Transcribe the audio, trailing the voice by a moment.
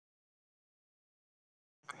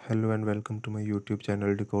Hello and welcome to my YouTube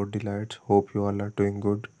channel Decor Delights. Hope you all are doing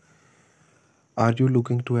good. Are you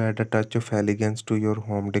looking to add a touch of elegance to your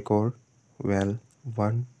home decor? Well,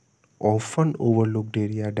 one often overlooked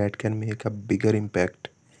area that can make a bigger impact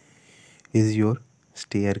is your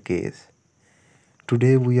staircase.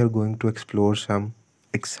 Today we are going to explore some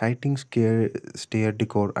exciting stair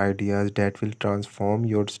decor ideas that will transform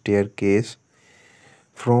your staircase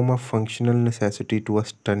from a functional necessity to a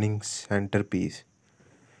stunning centerpiece.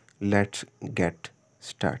 Let's get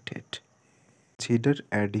started. Consider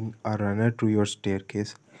adding a runner to your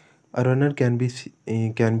staircase. A runner can be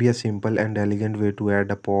a simple and elegant way to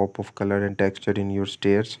add a pop of color and texture in your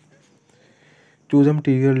stairs. Choose a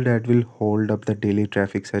material that will hold up the daily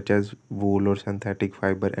traffic such as wool or synthetic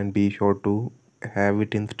fiber, and be sure to have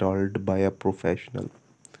it installed by a professional.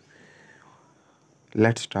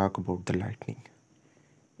 Let's talk about the lighting.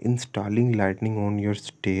 Installing lighting on your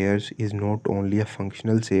stairs is not only a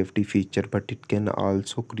functional safety feature, but it can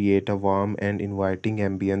also create a warm and inviting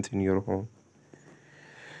ambience in your home.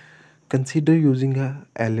 Consider using a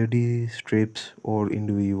LED strips or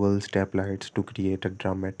individual step lights to create a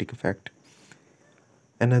dramatic effect.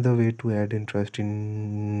 Another way to add interest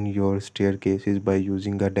in your staircase is by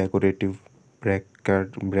using a decorative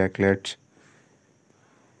brackets.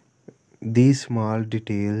 These small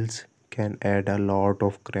details can add a lot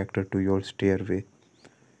of character to your stairway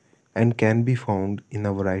and can be found in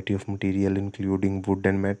a variety of material including wood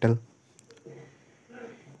and metal.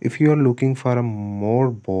 If you are looking for a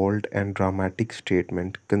more bold and dramatic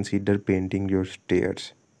statement, consider painting your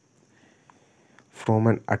stairs. From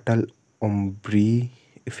an utter ombre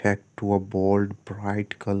effect to a bold,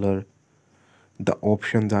 bright color, the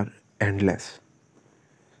options are endless.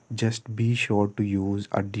 Just be sure to use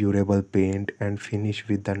a durable paint and finish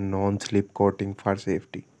with a non-slip coating for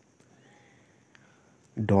safety.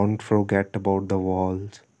 Don't forget about the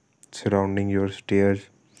walls surrounding your stairs.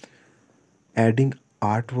 Adding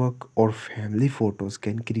artwork or family photos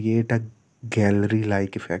can create a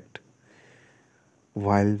gallery-like effect,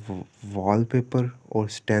 while wallpaper or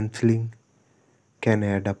stenciling can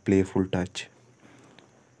add a playful touch.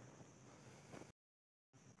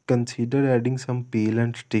 Consider adding some peel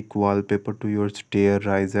and stick wallpaper to your stair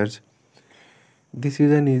risers. This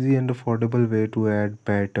is an easy and affordable way to add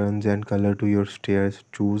patterns and color to your stairs.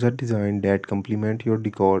 Choose a design that complements your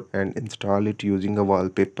decor and install it using a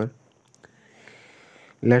wallpaper.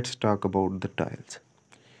 Let's talk about the tiles.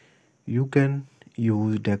 You can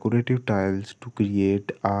use decorative tiles to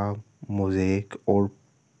create a mosaic or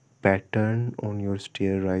pattern on your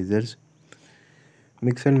stair risers.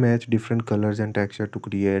 Mix and match different colors and texture to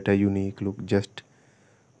create a unique look. Just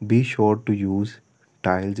be sure to use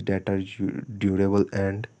tiles that are durable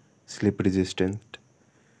and slip resistant.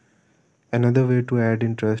 Another way to add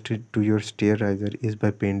interest to your stair riser is by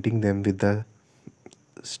painting them with the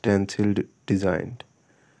stenciled design.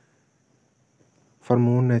 For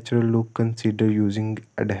more natural look, consider using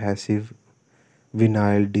adhesive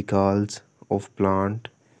vinyl decals of plant,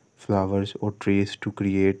 flowers or trees to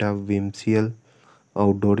create a whimsical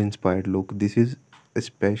outdoor inspired look. This is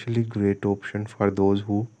especially great option for those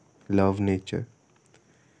who love nature.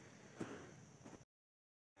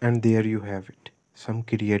 And there you have it. Some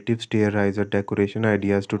creative stair riser decoration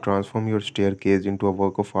ideas to transform your staircase into a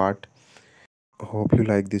work of art. Hope you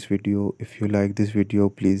like this video. If you like this video,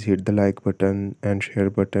 please hit the like button and share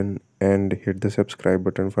button and hit the subscribe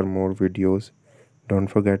button for more videos. Don't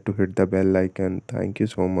forget to hit the bell icon. Thank you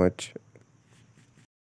so much.